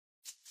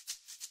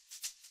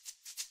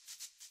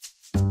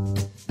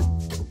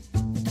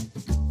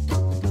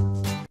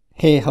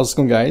Hey, how's it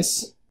going,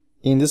 guys?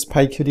 In this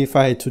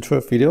PyQt5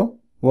 tutorial video,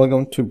 we're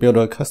going to build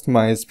a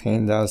customized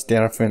Pandas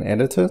DataFrame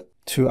editor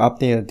to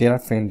update a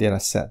DataFrame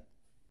dataset.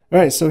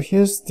 Alright, so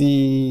here's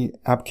the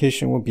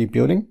application we'll be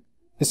building.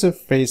 It's a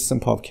very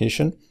simple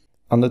application.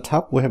 On the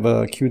top, we have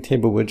a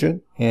QTable widget,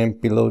 and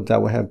below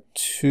that we have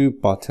two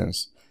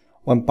buttons.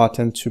 One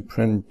button to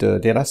print the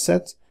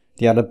dataset,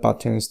 the other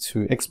button is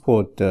to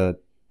export the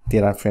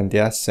DataFrame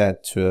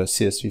dataset to a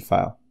Csv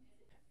file.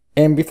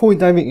 And before we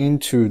dive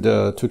into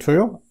the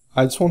tutorial,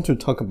 I just want to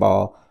talk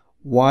about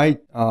why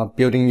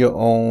building your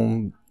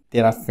own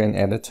DataFrame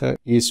editor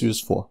is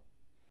useful.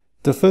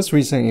 The first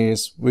reason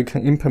is we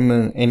can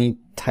implement any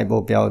type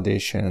of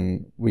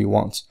validation we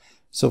want.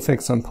 So for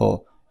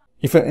example,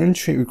 if an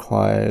entry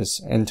requires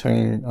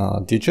entering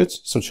digits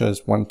such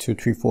as 1, 2,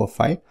 3, 4,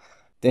 5,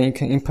 then you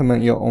can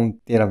implement your own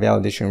data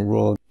validation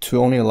rule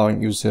to only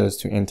allowing users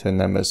to enter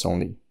numbers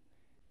only.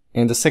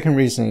 And the second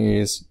reason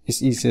is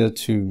it's easier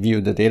to view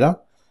the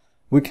data.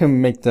 We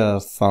can make the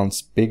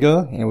fonts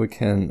bigger, and we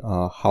can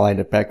highlight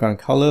the background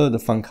color, the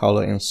font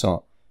color, and so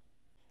on.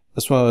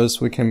 As well as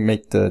we can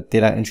make the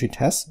data entry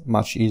test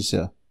much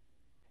easier.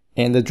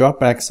 And the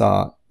drawbacks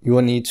are you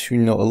will need to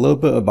know a little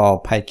bit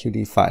about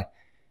PyQt5.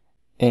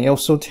 And it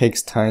also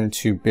takes time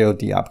to build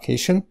the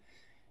application.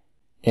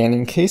 And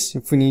in case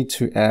if we need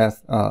to add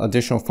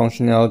additional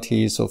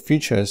functionalities or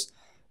features,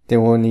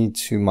 then we'll need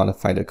to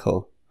modify the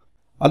code.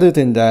 Other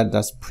than that,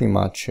 that's pretty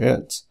much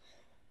it.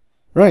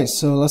 Right,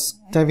 so let's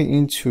dive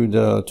into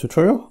the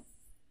tutorial.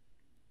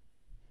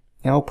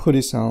 And I'll put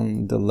this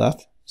on the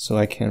left so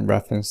I can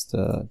reference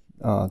the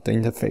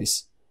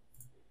interface.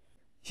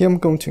 Here I'm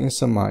going to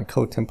insert my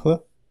code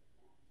template.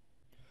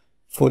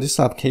 For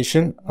this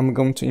application, I'm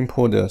going to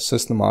import the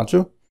system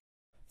module.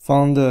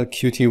 From the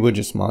Qt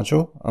widgets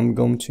module, I'm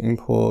going to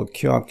import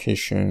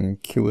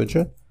QApplication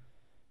QWidget,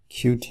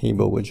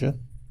 QTable widget,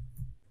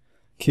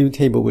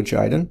 QTable widget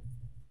item,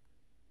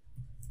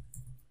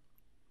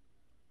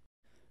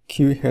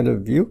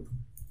 QHeader view,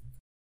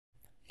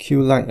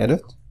 QLine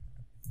edit,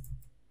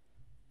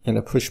 and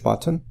a push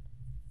button.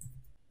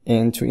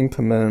 And to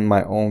implement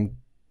my own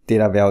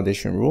data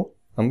validation rule,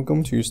 I'm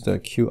going to use the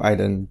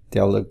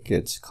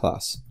QItemDelegate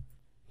class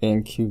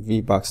and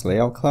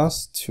QVBoxLayout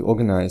class to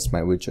organize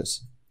my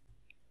widgets.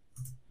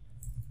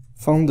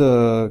 From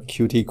the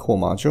Qt core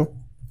module,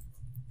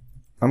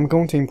 I'm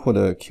going to import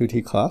the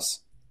Qt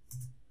class.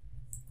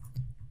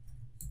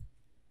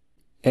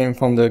 And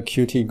from the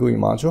Qt GUI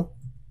module,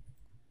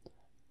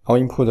 I'll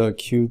import a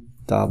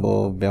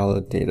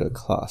QDoubleValidator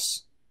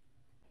class.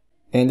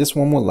 And there's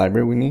one more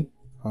library we need.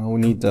 We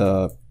need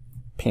the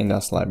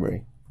Pandas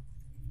library.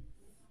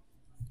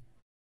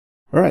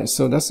 Alright,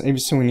 so that's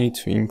everything we need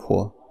to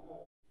import.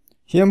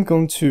 Here I'm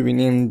going to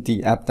rename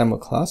the appDemo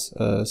class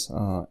as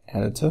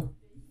editor.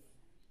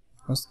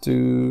 Let's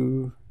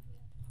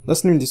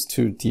name this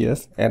to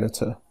df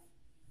editor.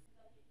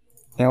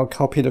 And I'll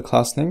copy the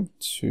class name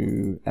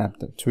to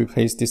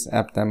replace this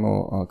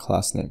appDemo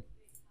class name.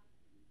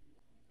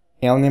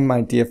 And I'll name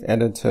my df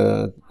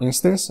editor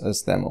instance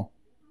as demo.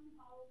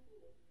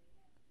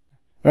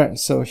 Alright,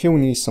 so here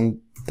we need some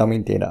dummy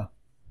data.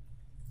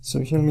 So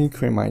here let me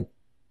create my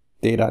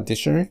data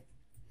dictionary.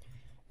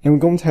 And we're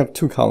going to have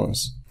two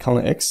columns,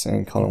 column X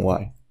and column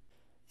Y.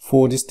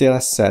 For this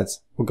data set,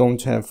 we're going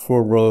to have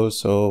 4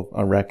 rows of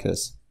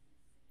records.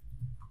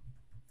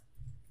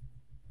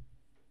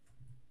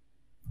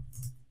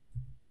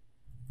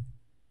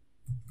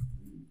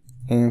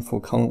 And for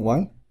column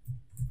Y,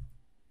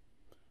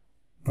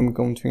 I'm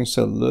going to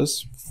insert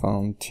lists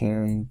from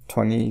 10,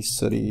 20,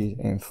 30,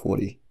 and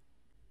 40.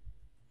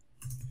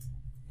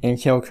 And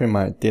here I'll create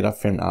my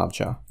DataFrame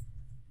object.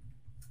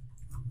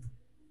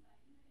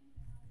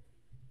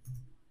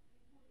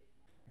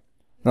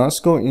 Now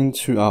let's go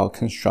into our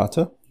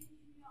constructor.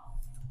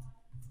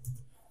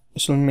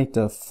 So let me make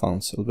the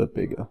fonts a little bit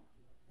bigger.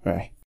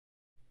 Right.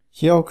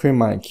 Here I'll create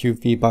my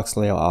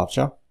QVBoxLayout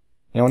object.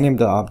 And I'll name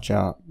the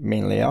object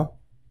MainLayout.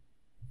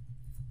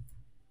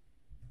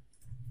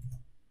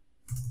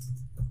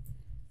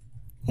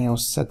 And I'll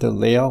set the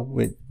layout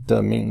with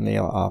the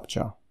MainLayout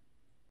object.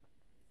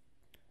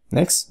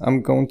 Next,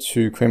 I'm going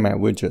to create my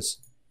widgets.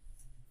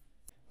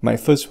 My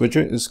first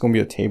widget is going to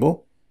be a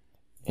table,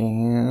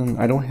 and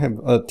I don't have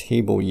a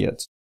table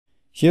yet.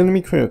 Here, let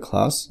me create a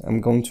class.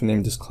 I'm going to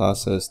name this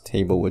class as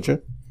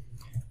TableWidget,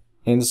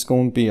 and it's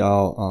going to be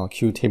our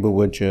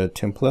QTableWidget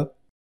template.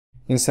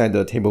 Inside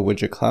the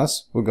TableWidget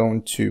class, we're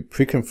going to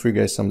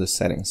pre-configure some of the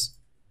settings.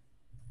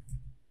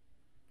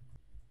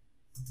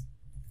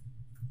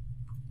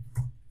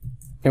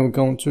 And we're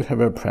going to have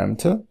a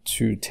parameter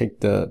to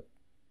take the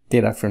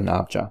data from the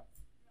object.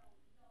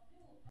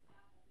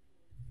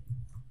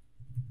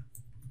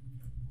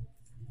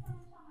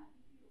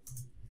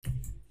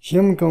 Here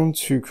I'm going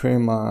to create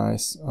my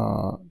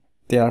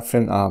data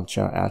frame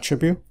object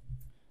attribute.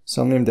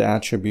 So I'll name the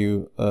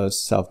attribute as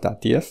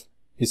self.df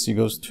is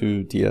equals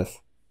to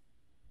df.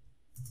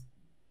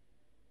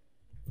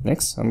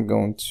 Next, I'm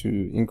going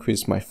to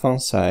increase my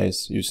font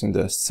size using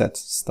the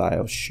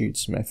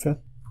setStyleSheets method.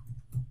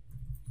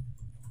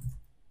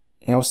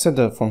 And I'll set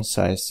the font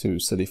size to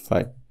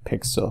 35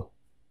 pixels.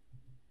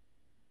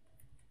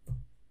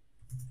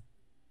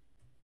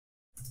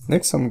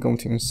 Next, I'm going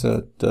to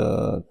insert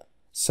the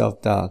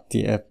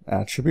self.df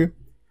attribute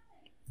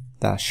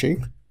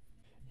 .shape,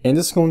 and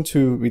this is going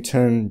to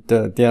return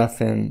the data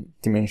frame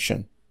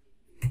dimension.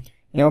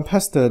 And I'll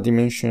pass the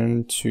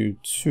dimension to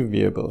two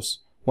variables.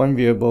 One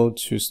variable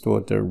to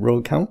store the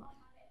row count,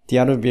 the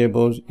other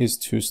variable is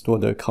to store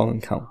the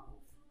column count.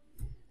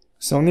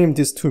 So I'll name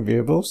these two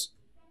variables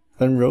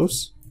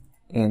unRows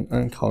and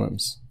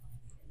unColumns.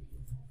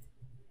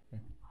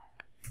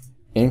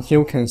 And here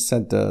we can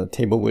set the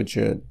table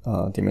widget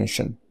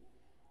dimension.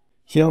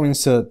 Here I'll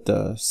insert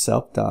the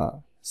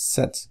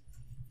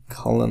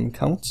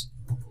self.setColumnCount,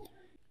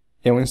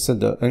 and I'll insert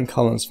the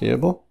unColumns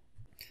variable.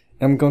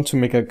 I'm going to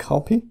make a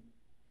copy,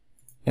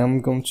 and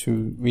I'm going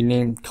to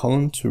rename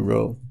column to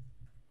row.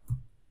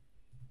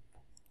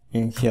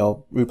 And here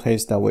I'll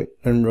replace that with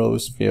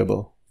unRows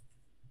variable.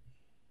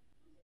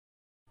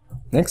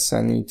 Next,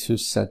 I need to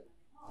set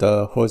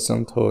the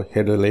horizontal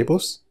header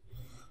labels.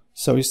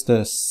 So it's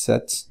the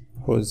set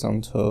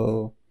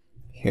horizontal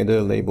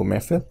header label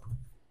method.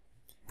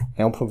 And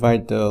I'll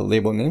provide the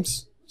label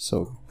names,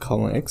 so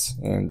column X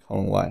and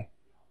column Y.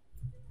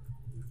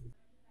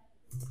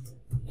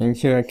 And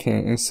here I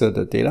can insert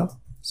the data,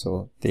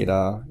 so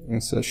data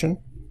insertion.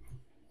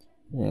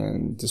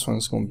 And this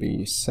one's going to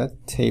be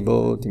set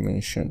table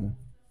dimension.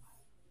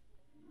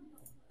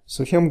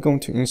 So here I'm going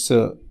to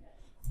insert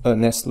a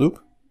next loop.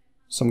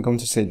 So I'm going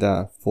to say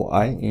that for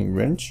I in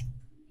range,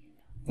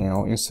 and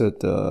I'll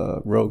insert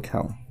the row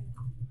count.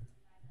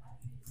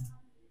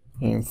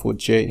 And for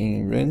J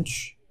in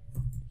range,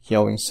 here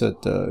I'll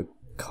insert the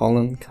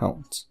column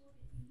count.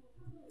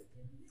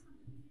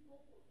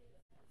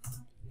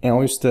 And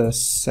I'll use the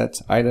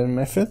set item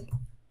method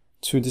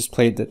to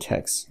display the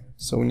text.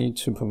 So we need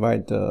to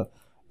provide the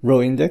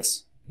row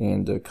index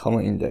and the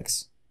column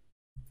index,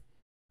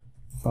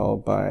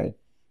 followed by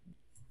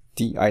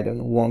the item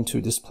we want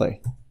to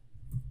display.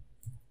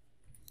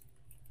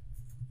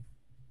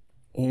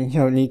 And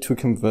here we need to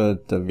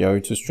convert the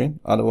value to string,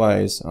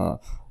 otherwise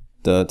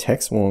the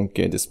text won't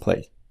get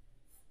displayed.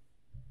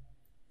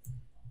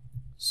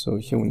 So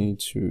here we need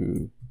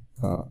to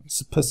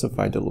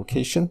specify the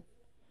location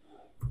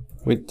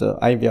with the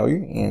I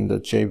value and the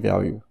J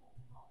value.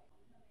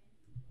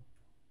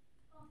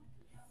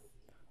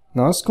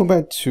 Now let's go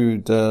back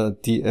to the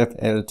df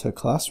editor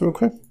class real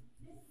quick.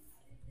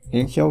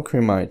 And here I'll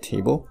create my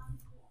table.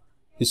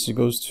 This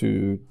goes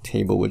to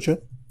table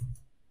widget.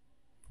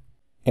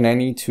 And I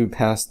need to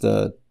pass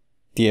the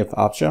df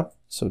object,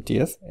 so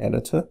df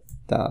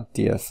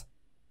editor.df.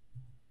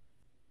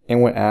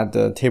 And we'll add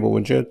the table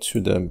widget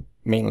to the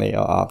main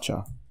layout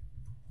object.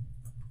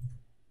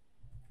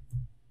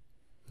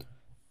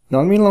 Now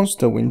let me launch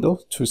the window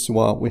to see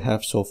what we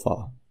have so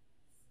far.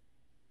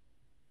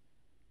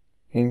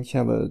 And we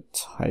have a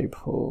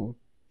typo.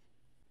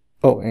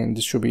 Oh, and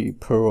this should be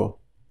per row.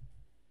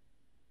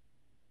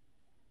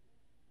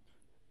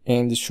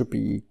 And this should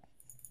be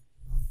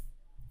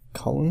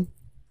column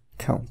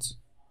count.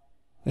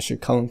 Actually,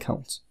 column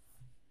count.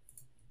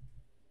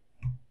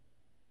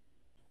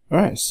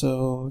 Alright,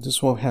 so this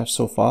is what we have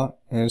so far.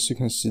 And as you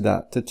can see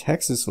that the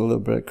text is a little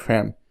bit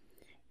cramped.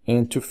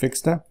 And to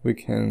fix that, we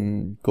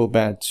can go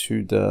back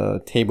to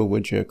the table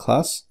widget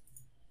class.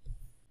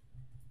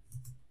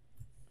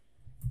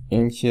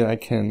 And here I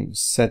can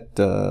set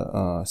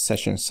the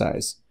session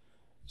size.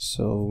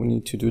 So we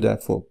need to do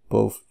that for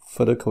both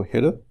vertical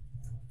header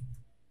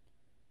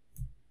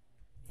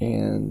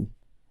and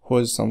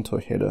horizontal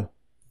header.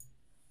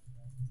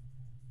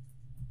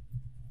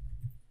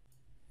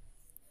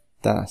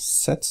 That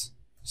set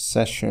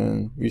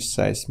session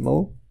resize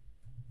mode.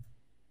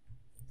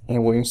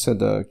 And we'll insert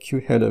the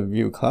QHeader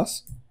view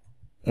class,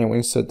 and we'll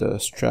insert the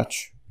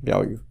stretch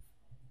value.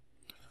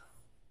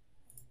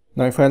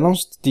 Now if I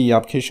launch the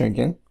application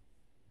again,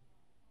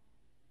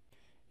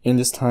 in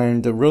this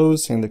time the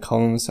rows and the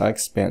columns are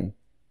expanded.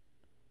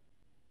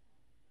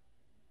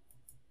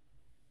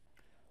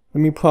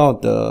 Let me pull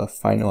out the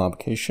final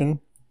application.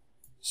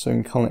 So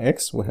in column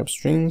X we have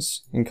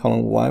strings, in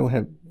column Y we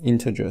have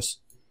integers.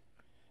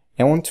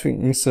 I want to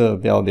insert a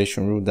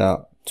validation rule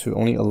that to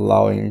only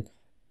allowing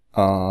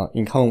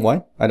in column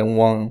Y, I don't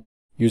want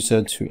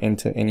user to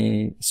enter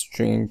any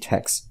string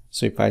text.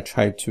 So if I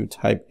try to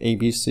type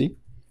ABC,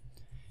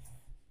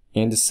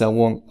 and the cell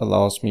won't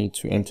allows me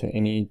to enter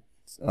any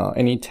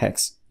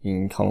text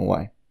in column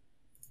Y.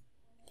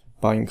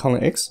 But in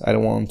column X, I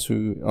don't want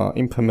to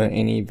implement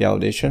any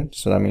validation.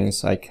 So that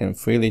means I can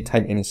freely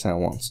type anything I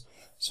want.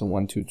 So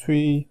 1, 2,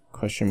 3,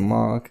 question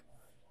mark.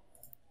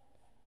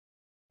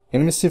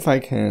 And let me see if I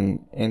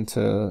can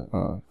enter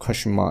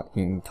question mark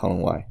in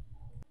column Y.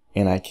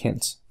 And I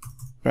can't.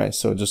 Right,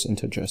 so just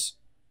integers.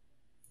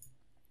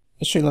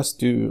 Actually, let's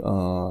do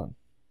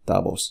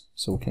doubles,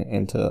 so we can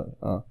enter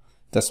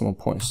decimal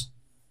points.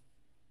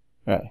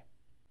 Right.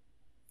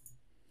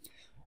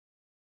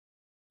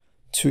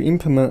 To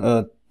implement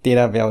a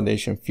data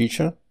validation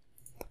feature,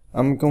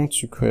 I'm going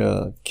to create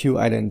a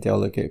QItem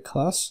delegate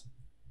class.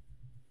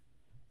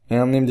 And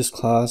I'll name this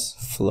class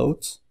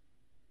float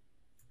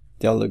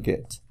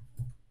delegate.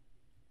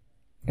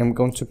 I'm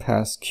going to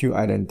pass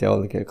QItem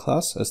delegate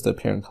class as the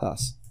parent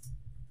class.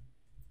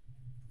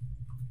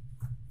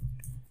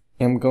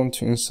 I'm going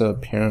to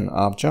insert parent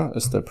object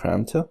as the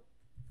parameter.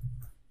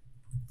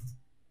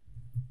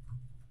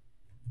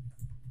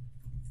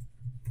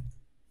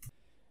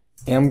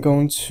 I'm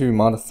going to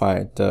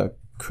modify the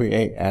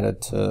create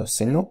editor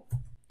signal.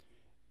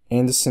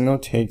 And the signal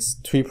takes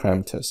 3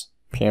 parameters: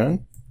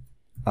 parent,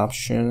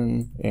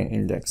 option, and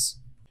index.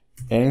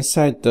 And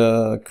inside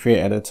the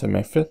create editor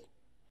method,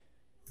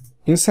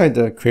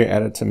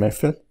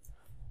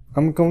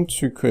 I'm going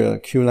to create a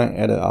QLine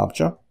edit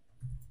object.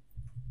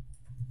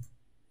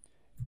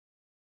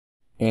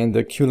 And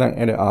the QLine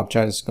edit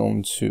object is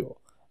going to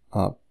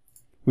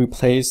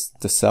replace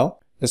the cell.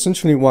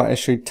 Essentially, we're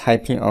actually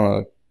typing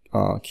on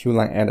a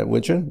QLine edit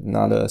widget,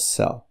 not a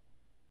cell.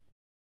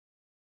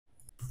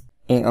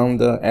 And on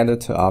the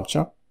editor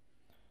object,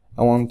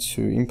 I want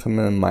to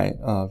implement my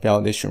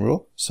validation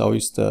rule. So I'll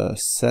use the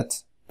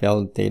set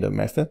validator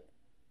method.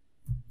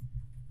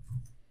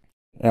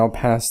 And I'll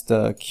pass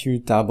the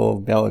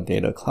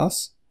Q_validator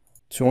class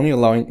to only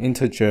allowing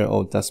integer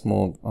or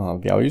decimal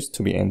values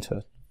to be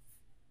entered.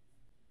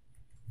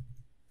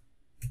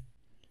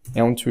 And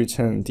I want to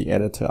return the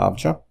editor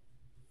object.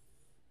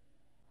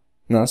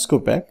 Now let's go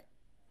back.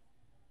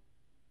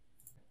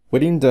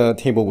 Within the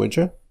table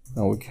widget,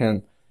 now we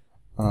can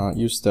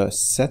use the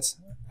set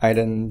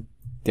item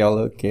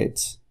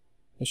delegate,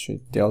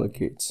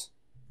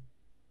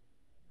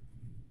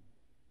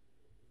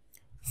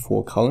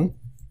 for column.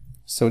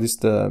 So this is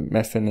the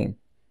method name,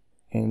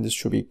 and this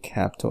should be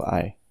capital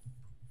I.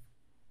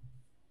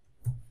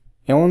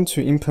 I want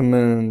to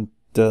implement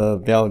the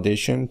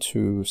validation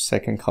to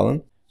second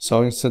column. So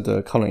I'll insert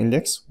the column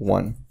index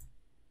 1.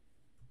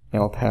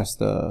 And I'll pass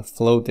the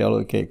float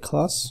delegate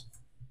class.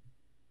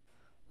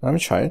 Let me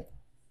try it.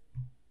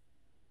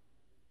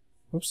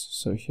 Oops,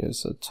 so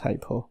here's a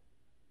typo.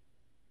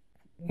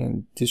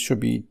 And this should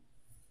be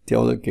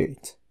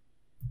delegate.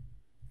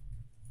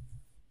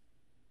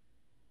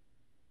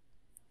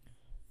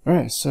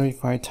 Alright, so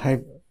if I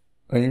type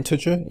an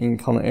integer in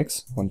column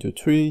X,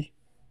 123,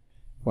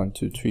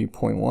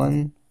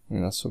 123.1,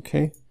 and that's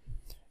okay.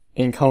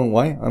 In column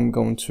Y, I'm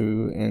going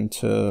to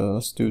enter,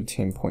 let's do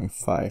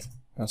 10.5.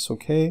 That's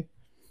okay.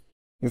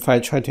 If I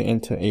try to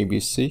enter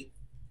ABC,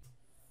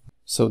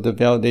 so the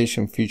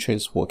validation feature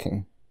is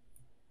working.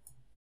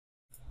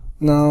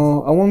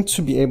 Now, I want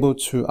to be able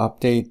to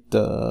update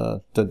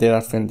the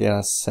DataFrame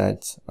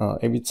dataset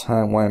every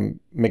time when I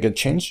make a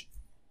change.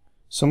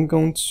 So I'm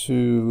going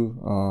to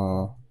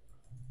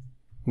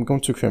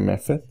create a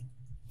method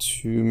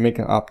to make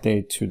an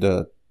update to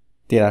the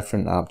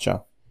DataFrame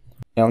object.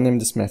 And I'll name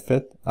this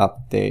method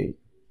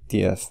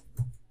updateDF.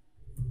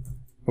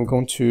 We're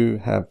going to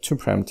have 2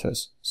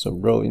 parameters, so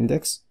row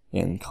index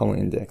and column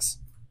index.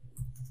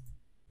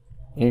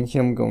 And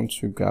here I'm going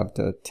to grab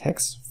the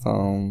text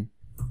from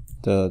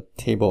the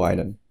table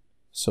item,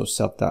 so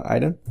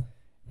self.item,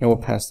 and we'll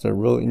pass the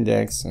row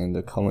index and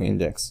the column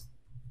index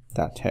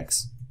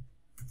 .text.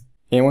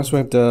 And once we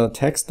have the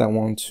text that I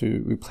want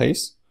to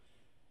replace,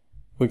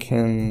 we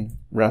can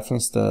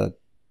reference the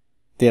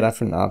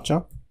DataFrame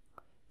object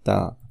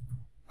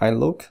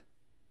 .iLook,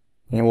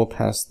 and we'll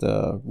pass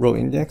the row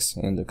index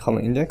and the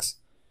column index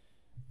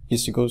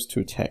is equals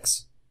to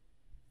text.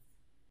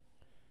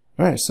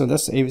 Alright, so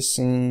that's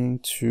everything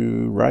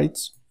to write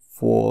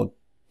for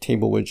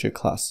table widget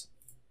class.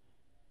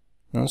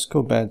 Now let's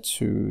go back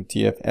to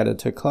df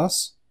editor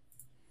class.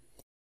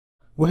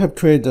 We have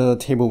created the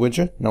table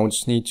widget. Now we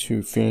just need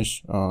to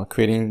finish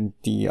creating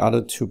the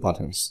other 2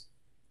 buttons.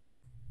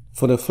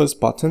 For the first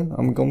button,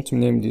 I'm going to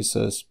name this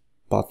as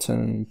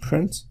button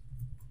print,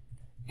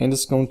 and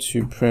it's going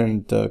to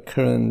print the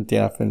current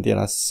DataFrame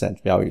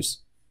dataset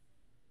values.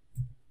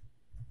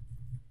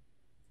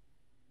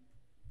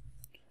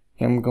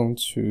 And I'm going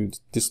to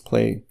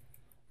display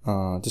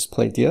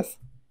df.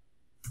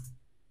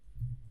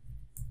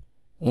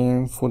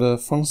 And for the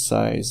font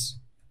size,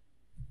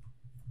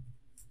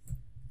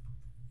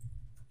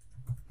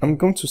 I'm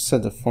going to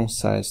set the font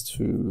size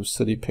to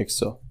 30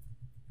 pixels.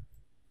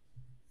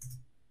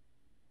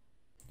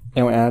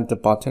 And I'll add the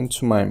button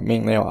to my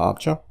main layout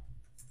object.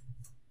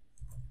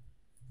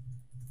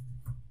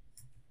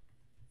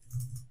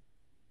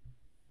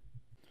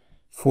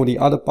 For the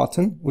other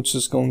button, which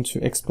is going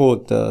to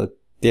export the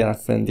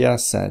DataFrame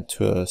dataset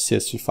to a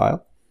CSV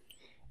file,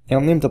 and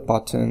I'll name the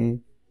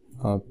button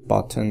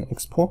button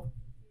export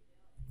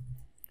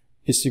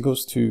is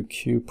equals to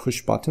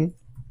QPushButton.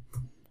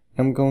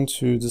 I'm going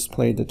to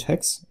display the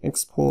text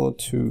export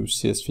to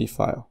CSV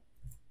file.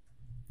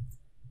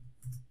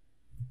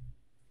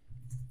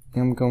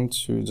 I'm going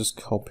to just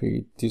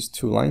copy these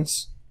 2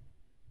 lines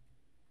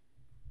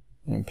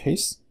and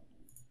paste.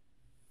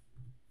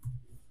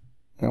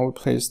 Now we'll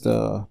place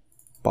the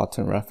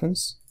button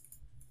reference.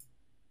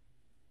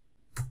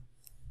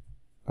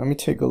 Let me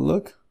take a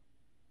look.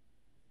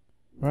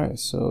 Right,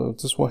 so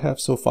this is what I have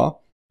so far.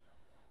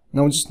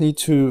 Now we just need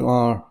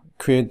to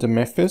create the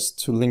methods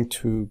to link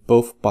to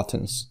both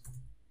buttons.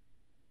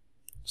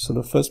 So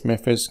the first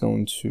method is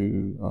going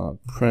to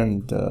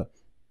print the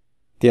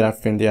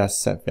DataFrame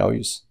dataset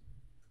values.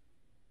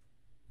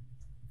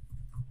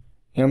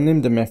 And I'll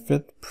name the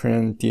method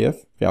print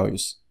df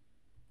values.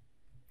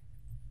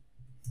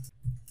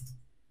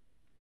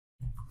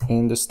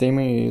 And the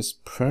statement is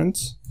print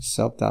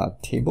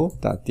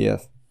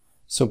self.table.df.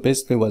 So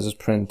basically we're just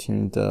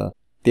printing the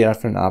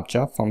DataFrame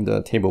object from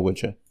the table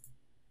widget.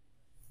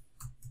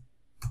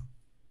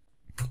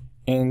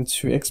 And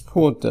to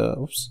export the,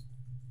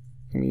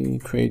 let me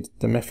create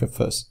the method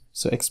first.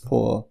 So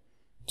export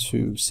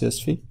to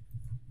CSV.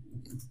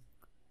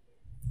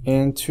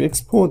 And to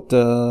export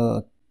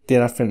the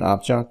DataFrame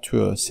object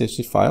to a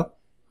CSV file,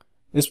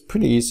 it's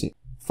pretty easy.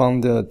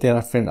 From the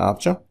DataFrame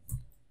object,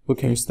 we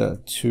can use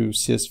the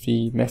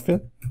toCSV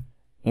method,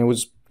 and we'll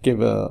just give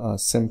a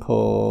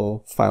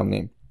simple file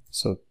name.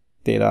 So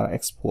data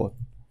export.csv.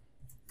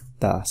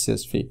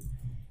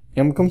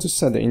 And I'm going to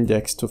set the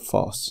index to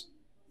false.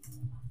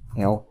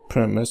 And I'll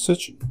print a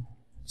message,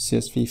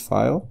 Csv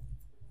file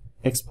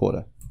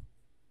exporter.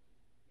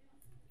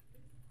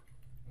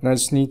 Now I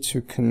just need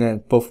to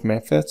connect both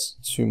methods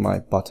to my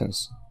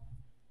buttons.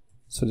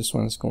 So this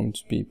one is going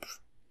to be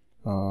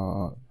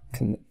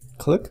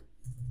click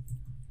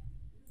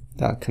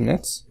that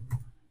connects.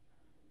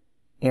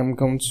 And I'm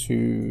going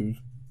to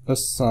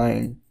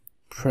assign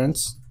print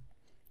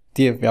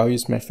df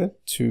values method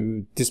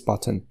to this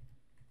button.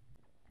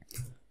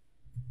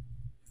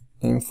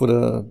 And for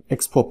the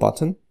export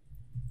button,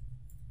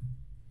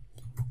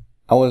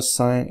 I will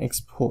assign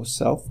export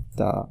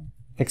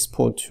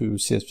self.export to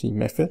CSV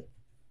method.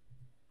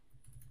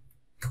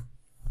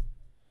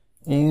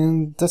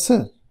 And that's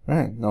it.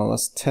 Right, now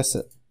let's test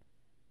it.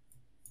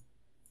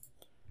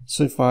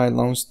 So if I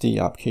launch the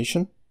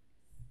application,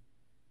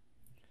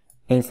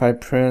 and if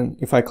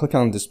I click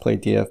on display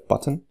df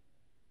button,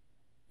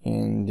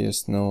 and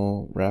there's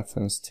no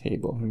reference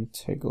table, let me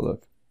take a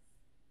look.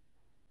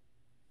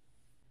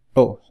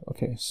 Oh,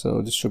 okay,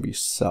 so this should be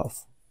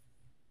self.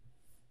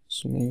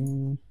 So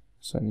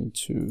I need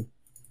to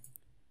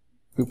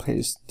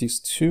replace these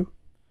two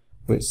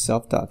with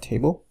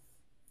self.table.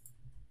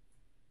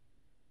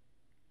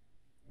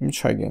 Let me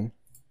try again.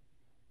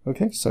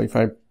 Okay, so if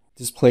I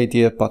display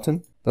df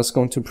button, that's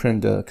going to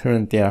print the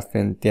current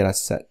DataFrame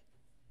dataset.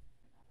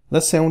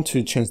 Let's say I want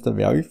to change the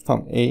value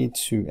from A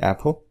to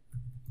apple.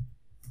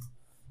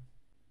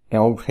 And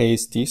I'll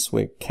replace this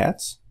with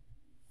cats.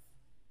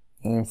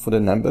 And for the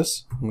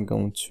numbers, I'm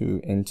going to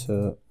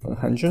enter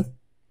 100.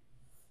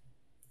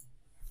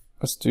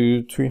 Let's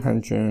do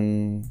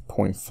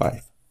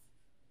 300.5.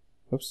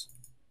 Oops.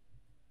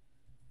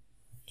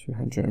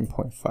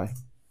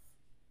 200.5.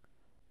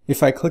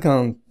 If I click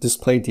on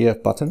display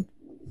df button,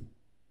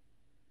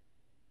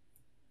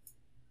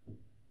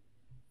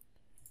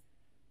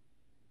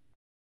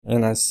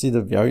 and I see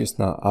the value is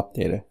not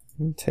updated. Let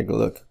me take a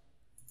look.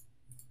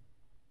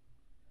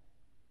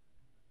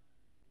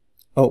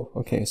 Oh,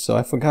 okay, so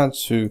I forgot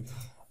to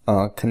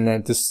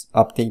connect this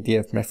update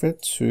df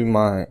method to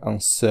my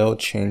onSale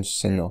change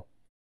signal.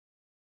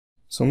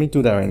 So let me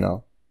do that right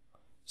now.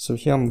 So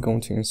here I'm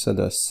going to insert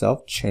the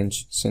self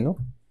change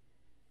signal.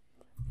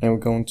 And we're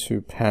going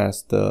to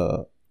pass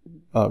the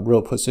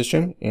row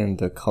position and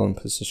the column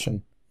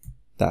position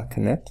that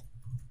connect.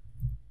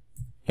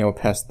 And we'll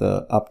pass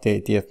the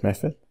update df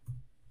method.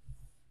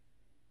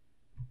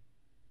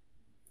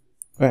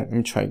 Alright, let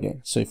me try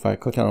again. So if I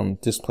click on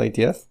display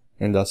df,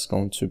 and that's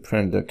going to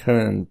print the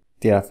current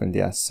DataFrame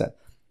dataset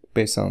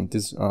based on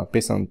this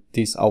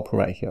output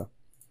right here.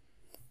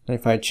 And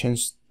if I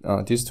change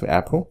this to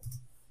apple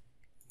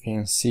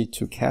and C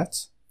to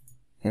cat,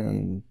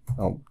 and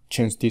I'll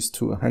change this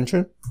to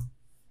 100,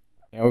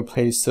 and I'll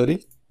replace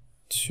 30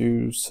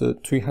 to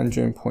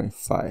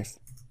 300.5.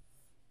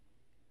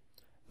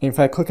 And if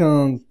I click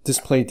on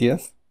display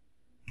df,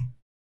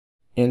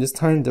 and this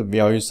time the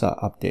values are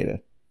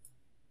updated.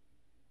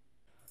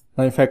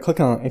 Now if I click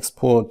on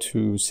export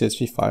to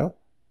CSV file,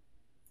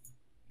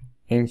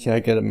 and here I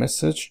get a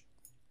message,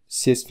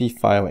 CSV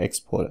file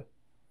exported.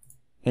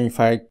 And if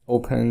I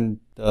open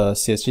the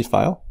CSV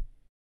file,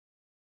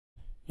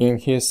 and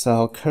here's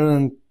our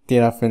current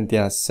DataFrame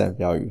dataset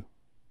value.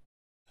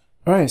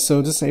 Alright,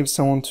 so this is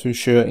everything I want to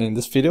share in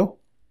this video,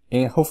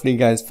 and hopefully you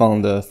guys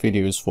found the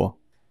video useful.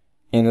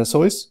 And as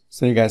always,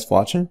 thank you guys for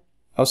watching.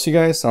 I'll see you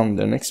guys on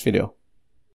the next video.